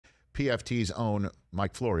PFT's own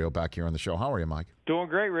Mike Florio back here on the show. How are you, Mike? Doing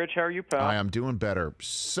great, Rich. How are you, pal? I am doing better.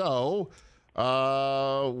 So,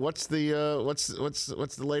 what's the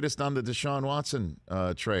latest on the Deshaun Watson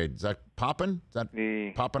trade? Is that popping? Is that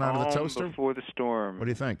popping out of the toaster? Before the storm. What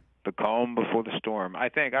do you think? The calm before the storm. I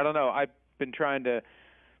don't know. I've been trying to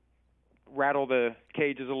rattle the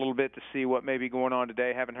cages a little bit to see what may be going on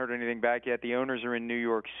today. Haven't heard anything back yet. The owners are in New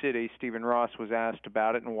York City. Stephen Ross was asked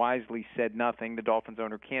about it and wisely said nothing. The Dolphins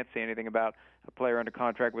owner can't say anything about a player under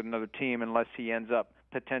contract with another team unless he ends up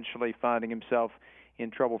potentially finding himself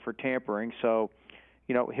in trouble for tampering. So,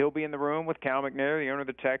 he'll be in the room with Cal McNair, the owner of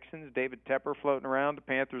the Texans, David Tepper floating around, the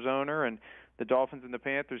Panthers owner, and the Dolphins and the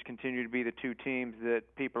Panthers continue to be the two teams that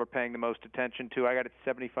people are paying the most attention to. I got it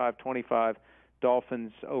 75-25.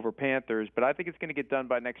 Dolphins over Panthers, but I think it's going to get done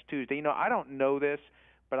by next Tuesday. I don't know this,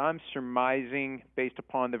 but I'm surmising based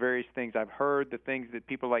upon the various things I've heard, the things that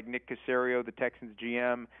people like Nick Caserio, the Texans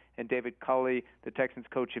GM, and David Culley, the Texans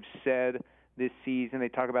coach, have said this season. They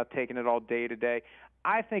talk about taking it all day to day.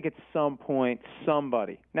 I think at some point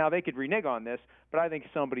somebody, now they could renege on this, but I think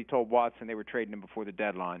somebody told Watson they were trading him before the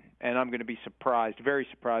deadline, and I'm going to be surprised, very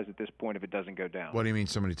surprised at this point if it doesn't go down. What do you mean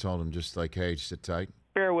somebody told him just like, hey, sit tight?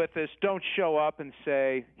 Bear with us. Don't show up and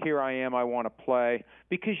say, here I am, I want to play,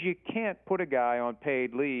 because you can't put a guy on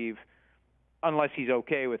paid leave unless he's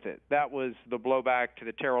okay with it. That was the blowback to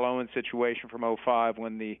the Terrell Owens situation from 2005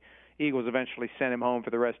 when the Eagles eventually sent him home for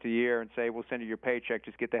the rest of the year and say, we'll send you your paycheck,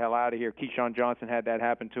 just get the hell out of here. Keyshawn Johnson had that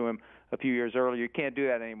happen to him a few years earlier. You can't do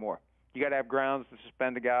that anymore. You got to have grounds to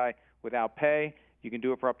suspend a guy without pay. You can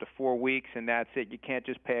do it for up to 4 weeks, and that's it. You can't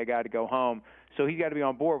just pay a guy to go home. So he's got to be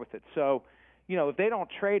on board with it. So, if they don't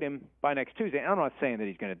trade him by next Tuesday, and I'm not saying that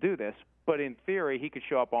he's going to do this, but in theory, he could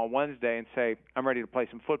show up on Wednesday and say, I'm ready to play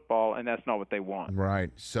some football, and that's not what they want. Right.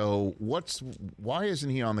 So why isn't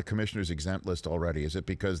he on the commissioner's exempt list already? Is it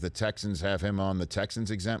because the Texans have him on the Texans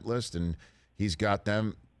exempt list, and he's got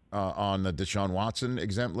them on the Deshaun Watson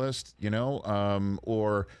exempt list,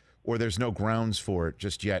 or there's no grounds for it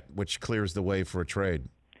just yet, which clears the way for a trade?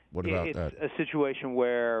 What about that? It's a situation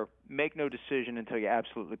where make no decision until you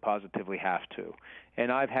absolutely positively have to.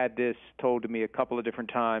 And I've had this told to me a couple of different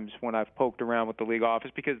times when I've poked around with the league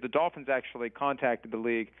office, because the Dolphins actually contacted the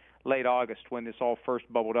league late August when this all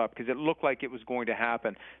first bubbled up, because it looked like it was going to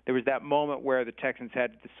happen. There was that moment where the Texans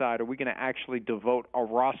had to decide, are we going to actually devote a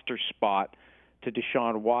roster spot to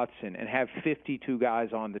Deshaun Watson and have 52 guys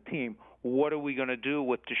on the team? What are we going to do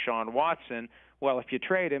with Deshaun Watson? Well, if you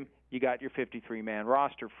trade him, you got your 53-man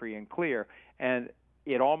roster free and clear. And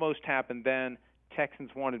it almost happened then.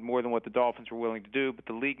 Texans wanted more than what the Dolphins were willing to do, but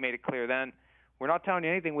the league made it clear then, we're not telling you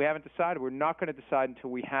anything we haven't decided. We're not going to decide until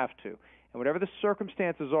we have to. And whatever the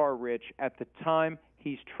circumstances are, Rich, at the time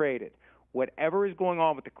he's traded, whatever is going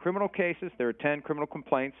on with the criminal cases, there are 10 criminal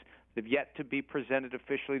complaints that have yet to be presented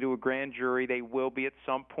officially to a grand jury. They will be at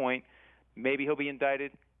some point. Maybe he'll be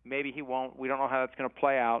indicted. Maybe he won't. We don't know how that's going to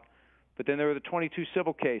play out. But then there were the 22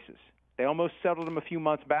 civil cases. They almost settled them a few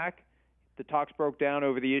months back. The talks broke down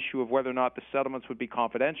over the issue of whether or not the settlements would be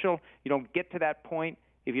confidential. You don't get to that point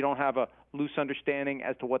if you don't have a loose understanding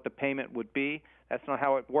as to what the payment would be. That's not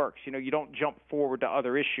how it works. You don't jump forward to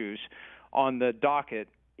other issues on the docket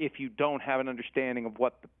if you don't have an understanding of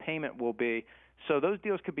what the payment will be. So those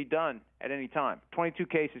deals could be done at any time. 22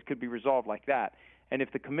 cases could be resolved like that. And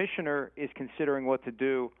if the commissioner is considering what to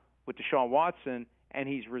do with Deshaun Watson and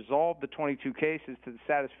he's resolved the 22 cases to the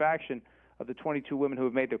satisfaction of the 22 women who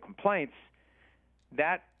have made their complaints,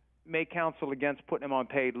 that may counsel against putting him on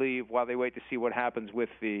paid leave while they wait to see what happens with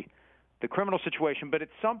the criminal situation. But at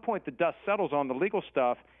some point, the dust settles on the legal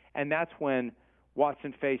stuff, and that's when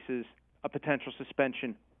Watson faces a potential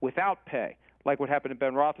suspension without pay, like what happened to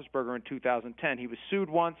Ben Roethlisberger in 2010. He was sued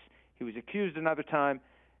once. He was accused another time,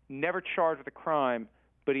 never charged with a crime,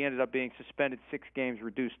 but he ended up being suspended 6 games,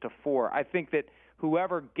 reduced to 4. I think that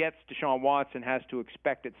whoever gets Deshaun Watson has to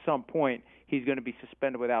expect at some point he's going to be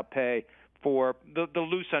suspended without pay for the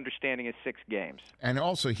loose understanding is 6 games. And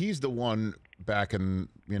also, he's the one back in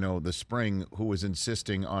the spring who was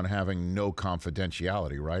insisting on having no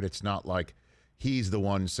confidentiality, right? It's not like he's the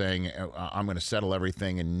one saying, I'm going to settle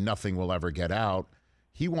everything and nothing will ever get out.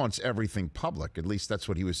 He wants everything public. At least that's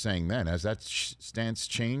what he was saying then. Has that stance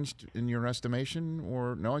changed in your estimation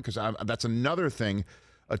or no? Because that's another thing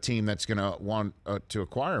a team that's going to want to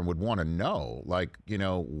acquire him would want to know, like,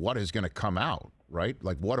 what is going to come out, right?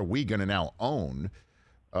 Like, what are we going to now own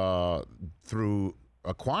through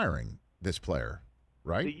acquiring this player,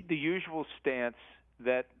 right? The usual stance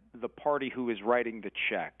that the party who is writing the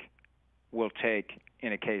check will take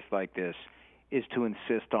in a case like this is to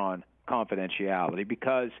insist on confidentiality,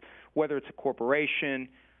 because whether it's a corporation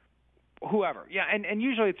whoever. Yeah, and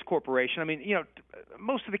usually it's a corporation. I mean,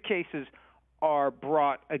 most of the cases are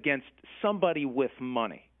brought against somebody with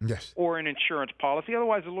money. Yes. Or an insurance policy.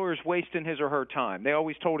 Otherwise, the lawyer's wasting his or her time. They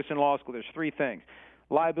always told us in law school there's three things: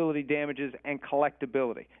 liability, damages, and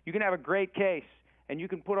collectability. You can have a great case, and you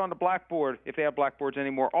can put on the blackboard, if they have blackboards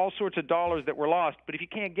anymore, all sorts of dollars that were lost. But if you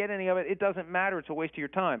can't get any of it, it doesn't matter. It's a waste of your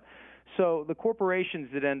time. So the corporations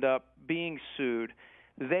that end up being sued,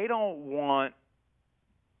 they don't want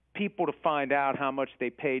people to find out how much they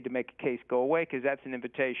paid to make a case go away, because that's an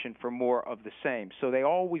invitation for more of the same. So they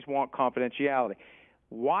always want confidentiality.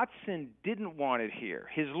 Watson didn't want it here.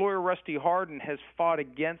 His lawyer, Rusty Hardin, has fought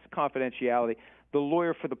against confidentiality. The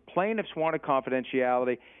lawyer for the plaintiffs wanted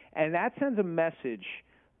confidentiality, and that sends a message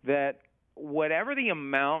that whatever the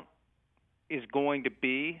amount is going to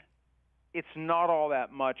be, it's not all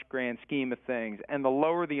that much grand scheme of things. And the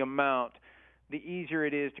lower the amount, the easier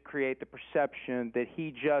it is to create the perception that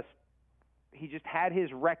he just had his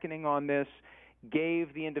reckoning on this,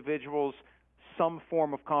 gave the individuals some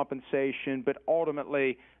form of compensation, but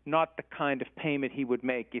ultimately not the kind of payment he would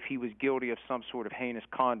make if he was guilty of some sort of heinous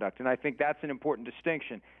conduct. And I think that's an important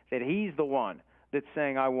distinction, that he's the one that's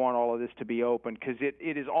saying, I want all of this to be open, because it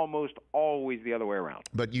is almost always the other way around.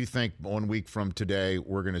 But you think 1 week from today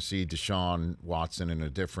we're going to see Deshaun Watson in a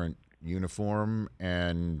different uniform,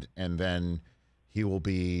 and then he will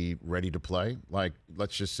be ready to play? Like,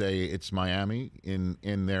 let's just say it's Miami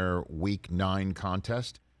in their Week 9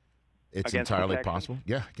 contest. It's Against entirely possible.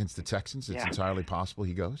 Yeah, against the Texans, it's entirely possible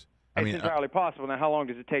he goes. It's entirely possible. Now, how long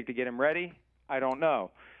does it take to get him ready? I don't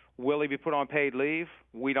know. Will he be put on paid leave?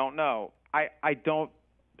 We don't know. I don't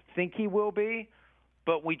think he will be,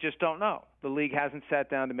 but we just don't know. The league hasn't sat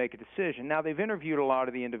down to make a decision. Now, they've interviewed a lot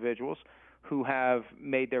of the individuals who have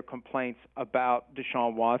made their complaints about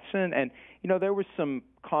Deshaun Watson. And, there was some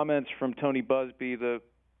comments from Tony Busby, the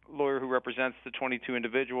lawyer who represents the 22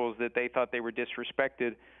 individuals, that they thought they were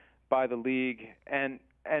disrespected by the league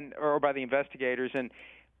or by the investigators. And,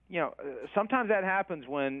 sometimes that happens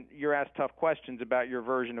when you're asked tough questions about your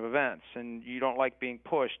version of events, and you don't like being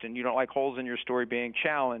pushed, and you don't like holes in your story being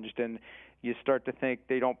challenged, and you start to think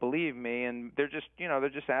they don't believe me, and they're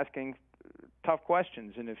just asking tough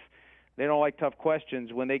questions. And if they don't like tough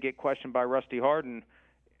questions, when they get questioned by Rusty Hardin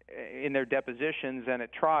in their depositions and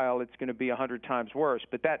at trial, it's going to be 100 times worse.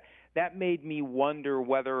 But that made me wonder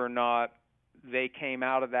whether or not they came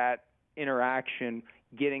out of that interaction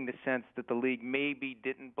getting the sense that the league maybe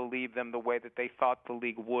didn't believe them the way that they thought the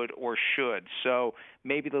league would or should. So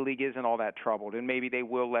maybe the league isn't all that troubled, and maybe they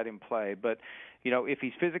will let him play. But, if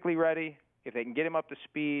he's physically ready, if they can get him up to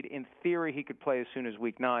speed, in theory he could play as soon as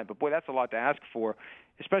Week 9. But, boy, that's a lot to ask for,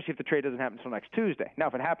 especially if the trade doesn't happen until next Tuesday. Now,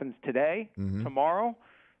 if it happens today, tomorrow,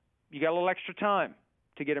 you got a little extra time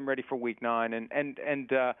to get him ready for Week 9.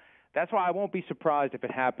 And that's why I won't be surprised if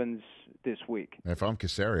it happens this week. If I'm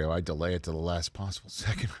Caserio, I delay it to the last possible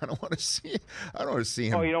second. I don't want to see it. I don't want to see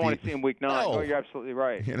him. Oh, you don't want to see him Week 9? No. Oh, you're absolutely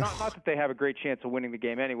right. Not that they have a great chance of winning the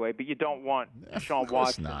game anyway, but you don't want Deshaun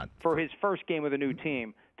Watson for his first game with a new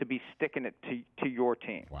team to be sticking it to your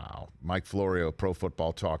team. Wow. Mike Florio, Pro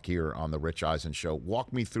Football Talk here on the Rich Eisen Show.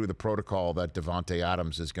 Walk me through the protocol that Davante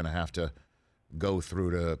Adams is going to have to go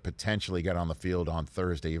through to potentially get on the field on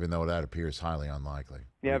Thursday, even though that appears highly unlikely.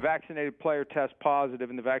 Yeah, a vaccinated player tests positive,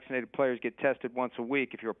 and the vaccinated players get tested once a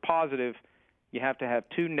week. If you're positive, you have to have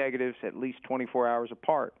 2 negatives at least 24 hours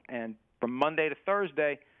apart. And from Monday to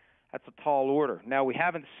Thursday, that's a tall order. Now, we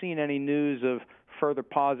haven't seen any news of further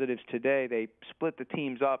positives today. They split the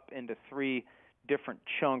teams up into 3 different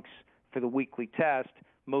chunks for the weekly test.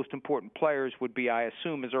 Most important players would be, I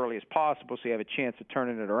assume, as early as possible, so you have a chance of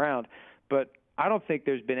turning it around. But I don't think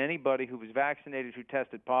there's been anybody who was vaccinated who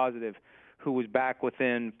tested positive who was back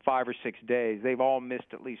within 5 or 6 days. They've all missed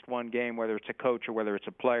at least one game, whether it's a coach or whether it's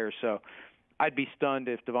a player. So I'd be stunned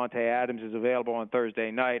if Davante Adams is available on Thursday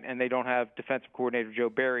night, and they don't have defensive coordinator Joe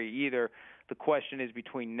Barry either. The question is,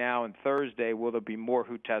 between now and Thursday, will there be more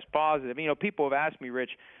who test positive? People have asked me,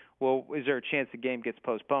 Rich, well, is there a chance the game gets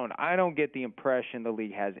postponed? I don't get the impression the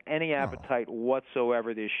league has any appetite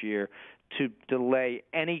whatsoever this year to delay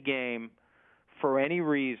any game for any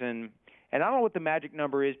reason. And I don't know what the magic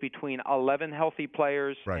number is between 11 healthy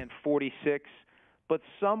players and 46, but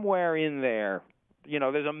somewhere in there,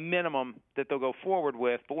 there's a minimum that they'll go forward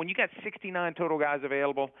with. But when you got 69 total guys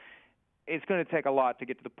available, it's going to take a lot to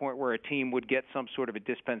get to the point where a team would get some sort of a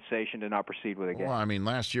dispensation to not proceed with a game. Well,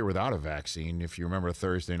 last year without a vaccine, if you remember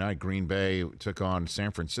Thursday night, Green Bay took on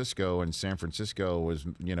San Francisco, and San Francisco was,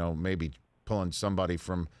 maybe pulling somebody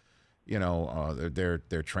from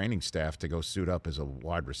their training staff to go suit up as a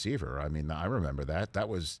wide receiver. I remember that. That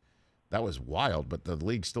was That was wild, but the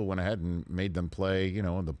league still went ahead and made them play,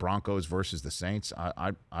 the Broncos versus the Saints.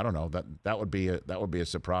 I don't know. That would be a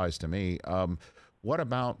surprise to me.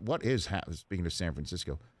 What is speaking of San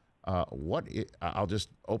Francisco? I'll just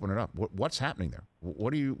open it up. What's happening there?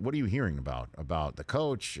 What are you hearing about the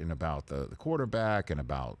coach and about the quarterback and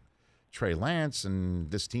about Trey Lance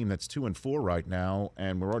and this team that's 2-4 right now?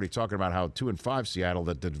 And we're already talking about how 2-5 Seattle,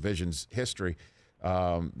 the division's history.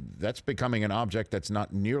 That's becoming an object that's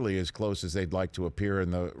not nearly as close as they'd like to appear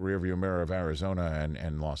in the rearview mirror of Arizona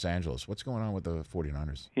and Los Angeles. What's going on with the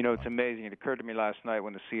 49ers? It's amazing. It occurred to me last night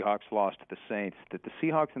when the Seahawks lost to the Saints that the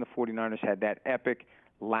Seahawks and the 49ers had that epic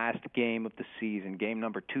last game of the season, game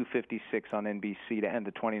number 256 on NBC to end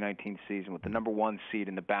the 2019 season with the number 1 seed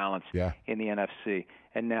in the balance in the NFC.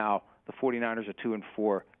 And now the 49ers are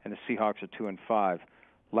 2-4 and the Seahawks are 2-5.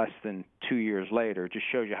 Less than 2 years later. It just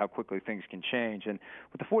shows you how quickly things can change. And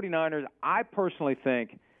with the 49ers, I personally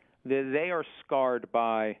think that they are scarred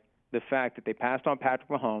by the fact that they passed on Patrick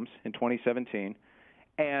Mahomes in 2017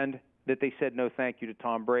 and that they said no thank you to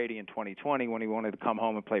Tom Brady in 2020 when he wanted to come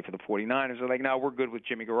home and play for the 49ers. They're like, no, we're good with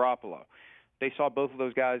Jimmy Garoppolo. They saw both of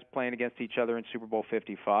those guys playing against each other in Super Bowl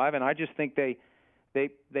 55, and I just think they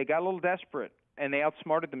got a little desperate. And they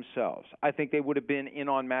outsmarted themselves. I think they would have been in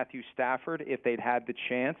on Matthew Stafford if they'd had the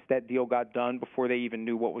chance. That deal got done before they even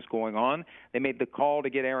knew what was going on. They made the call to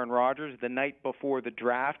get Aaron Rodgers the night before the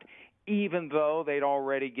draft, even though they'd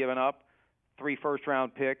already given up 3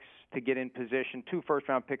 first-round picks to get in position, 2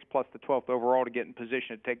 first-round picks plus the 12th overall to get in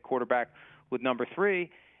position to take quarterback with number 3.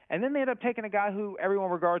 And then they ended up taking a guy who everyone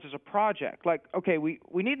regards as a project. Like, okay, we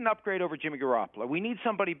need an upgrade over Jimmy Garoppolo. We need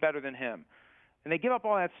somebody better than him. And they give up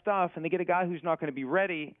all that stuff, and they get a guy who's not going to be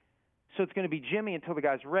ready, so it's going to be Jimmy until the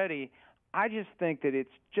guy's ready. I just think that it's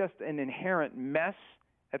just an inherent mess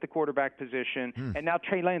at the quarterback position. And now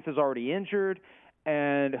Trey Lance is already injured,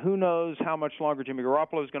 and who knows how much longer Jimmy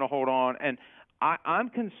Garoppolo is going to hold on. And I'm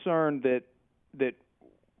concerned that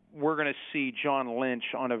we're going to see John Lynch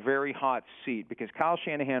on a very hot seat because Kyle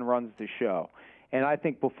Shanahan runs the show. And I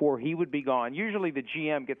think before he would be gone, usually the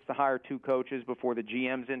GM gets to hire 2 coaches before the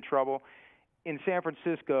GM's in trouble. In San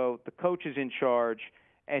Francisco, the coach is in charge,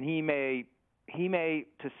 and he may,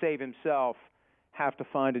 to save himself, have to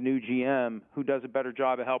find a new GM who does a better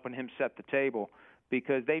job of helping him set the table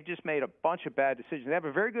because they've just made a bunch of bad decisions. They have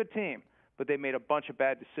a very good team, but they made a bunch of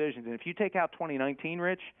bad decisions. And if you take out 2019,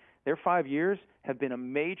 Rich, their 5 years have been a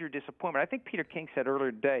major disappointment. I think Peter King said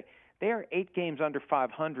earlier today, they are 8 games under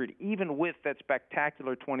 500, even with that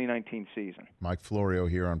spectacular 2019 season. Mike Florio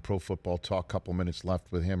here on Pro Football Talk. Couple minutes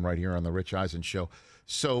left with him right here on the Rich Eisen Show.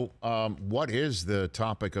 So what is the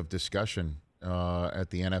topic of discussion at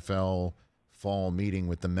the NFL fall meeting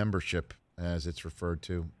with the membership, as it's referred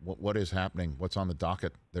to? What is happening? What's on the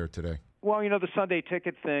docket there today? Well, the Sunday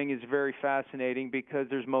ticket thing is very fascinating because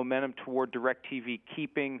there's momentum toward DirecTV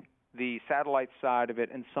keeping the satellite side of it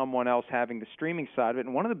and someone else having the streaming side of it.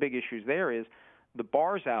 And one of the big issues there is the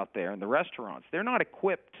bars out there and the restaurants. They're not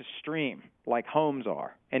equipped to stream like homes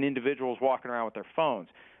are and individuals walking around with their phones.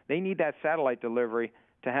 They need that satellite delivery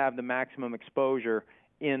to have the maximum exposure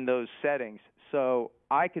in those settings. So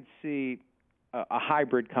I could see a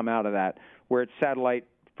hybrid come out of that where it's satellite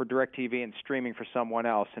for DirecTV and streaming for someone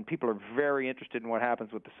else. And people are very interested in what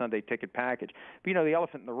happens with the Sunday ticket package. But, the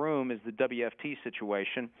elephant in the room is the WFT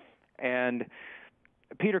situation. And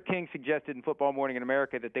Peter King suggested in Football Morning in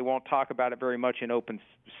America that they won't talk about it very much in open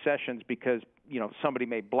sessions because, somebody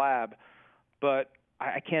may blab. But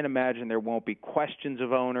I can't imagine there won't be questions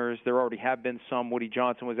of owners. There already have been some. Woody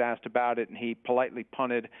Johnson was asked about it, and he politely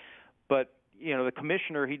punted. But, the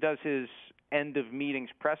commissioner, he does his end-of-meetings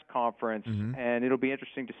press conference, and it'll be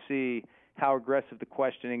interesting to see how aggressive the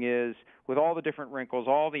questioning is with all the different wrinkles,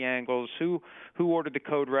 all the angles, who ordered the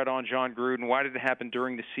code red on John Gruden, why did it happen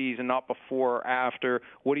during the season, not before or after,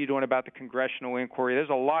 what are you doing about the congressional inquiry? There's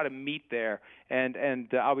a lot of meat there, and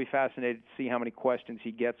I'll be fascinated to see how many questions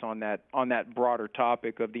he gets on that broader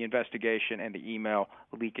topic of the investigation and the email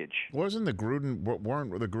leakage. Weren't the Gruden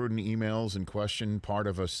emails in question part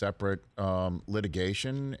of a separate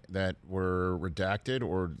litigation that were redacted,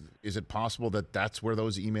 or is it possible that that's where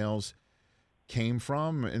those emails came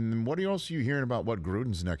from? And what else are you hearing about what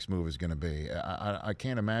Gruden's next move is going to be? I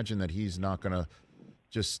can't imagine that he's not going to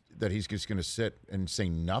he's just going to sit and say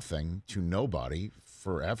nothing to nobody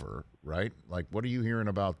forever, right? Like, what are you hearing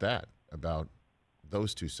about that, about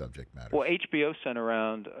those two subject matters? Well, HBO sent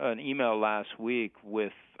around an email last week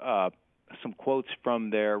with some quotes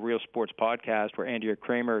from their Real Sports podcast where Andrea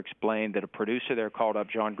Kramer explained that a producer there called up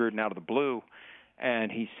John Gruden out of the blue,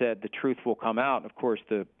 and he said the truth will come out. And of course,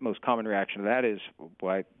 the most common reaction to that is,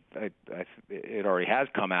 well, it already has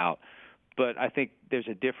come out. But I think there's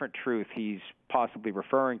a different truth he's possibly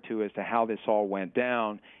referring to as to how this all went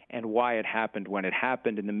down and why it happened when it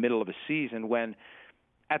happened in the middle of a season when,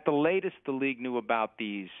 at the latest, the league knew about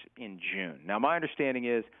these in June. Now, my understanding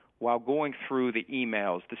is, while going through the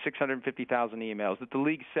emails, the 650,000 emails that the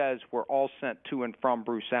league says were all sent to and from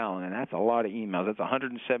Bruce Allen, and that's a lot of emails. That's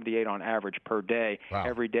 178 on average per day, wow,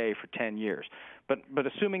 every day for 10 years. But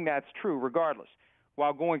assuming that's true, regardless,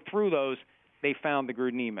 while going through those, they found the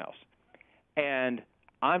Gruden emails. And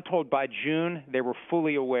I'm told by June they were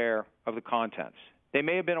fully aware of the contents. They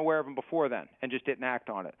may have been aware of them before then and just didn't act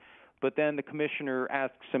on it. But then the commissioner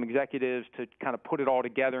asked some executives to kind of put it all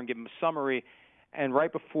together and give them a summary. And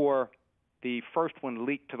right before the first one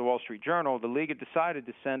leaked to the Wall Street Journal, the league had decided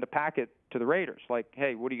to send a packet to the Raiders, like,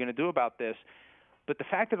 hey, what are you going to do about this? But the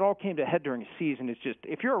fact that it all came to a head during a season is just,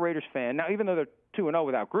 if you're a Raiders fan, now even though they're 2-0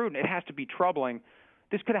 without Gruden, it has to be troubling.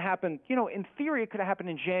 This could have happened, in theory, it could have happened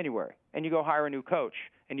in January, and you go hire a new coach,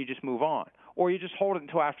 and you just move on. Or you just hold it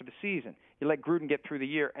until after the season. You let Gruden get through the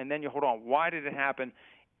year, and then you hold on. Why did it happen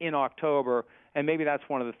in October? And maybe that's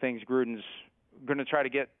one of the things Gruden's going to try to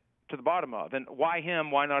get to the bottom of. And why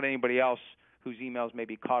him? Why not anybody else whose emails may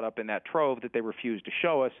be caught up in that trove that they refuse to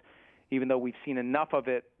show us, even though we've seen enough of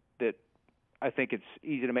it that I think it's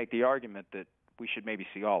easy to make the argument that we should maybe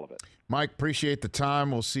see all of it. Mike, appreciate the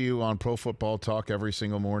time. We'll see you on Pro Football Talk every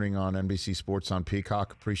single morning on NBC Sports on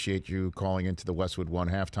Peacock. Appreciate you calling into the Westwood One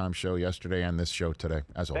halftime show yesterday and this show today,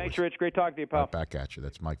 as always. Thanks, Rich. Great talking to you, pal. Right back at you.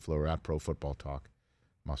 That's Mike Florio at Pro Football Talk.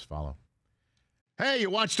 Must follow. Hey, you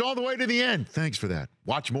watched all the way to the end. Thanks for that.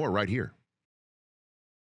 Watch more right here.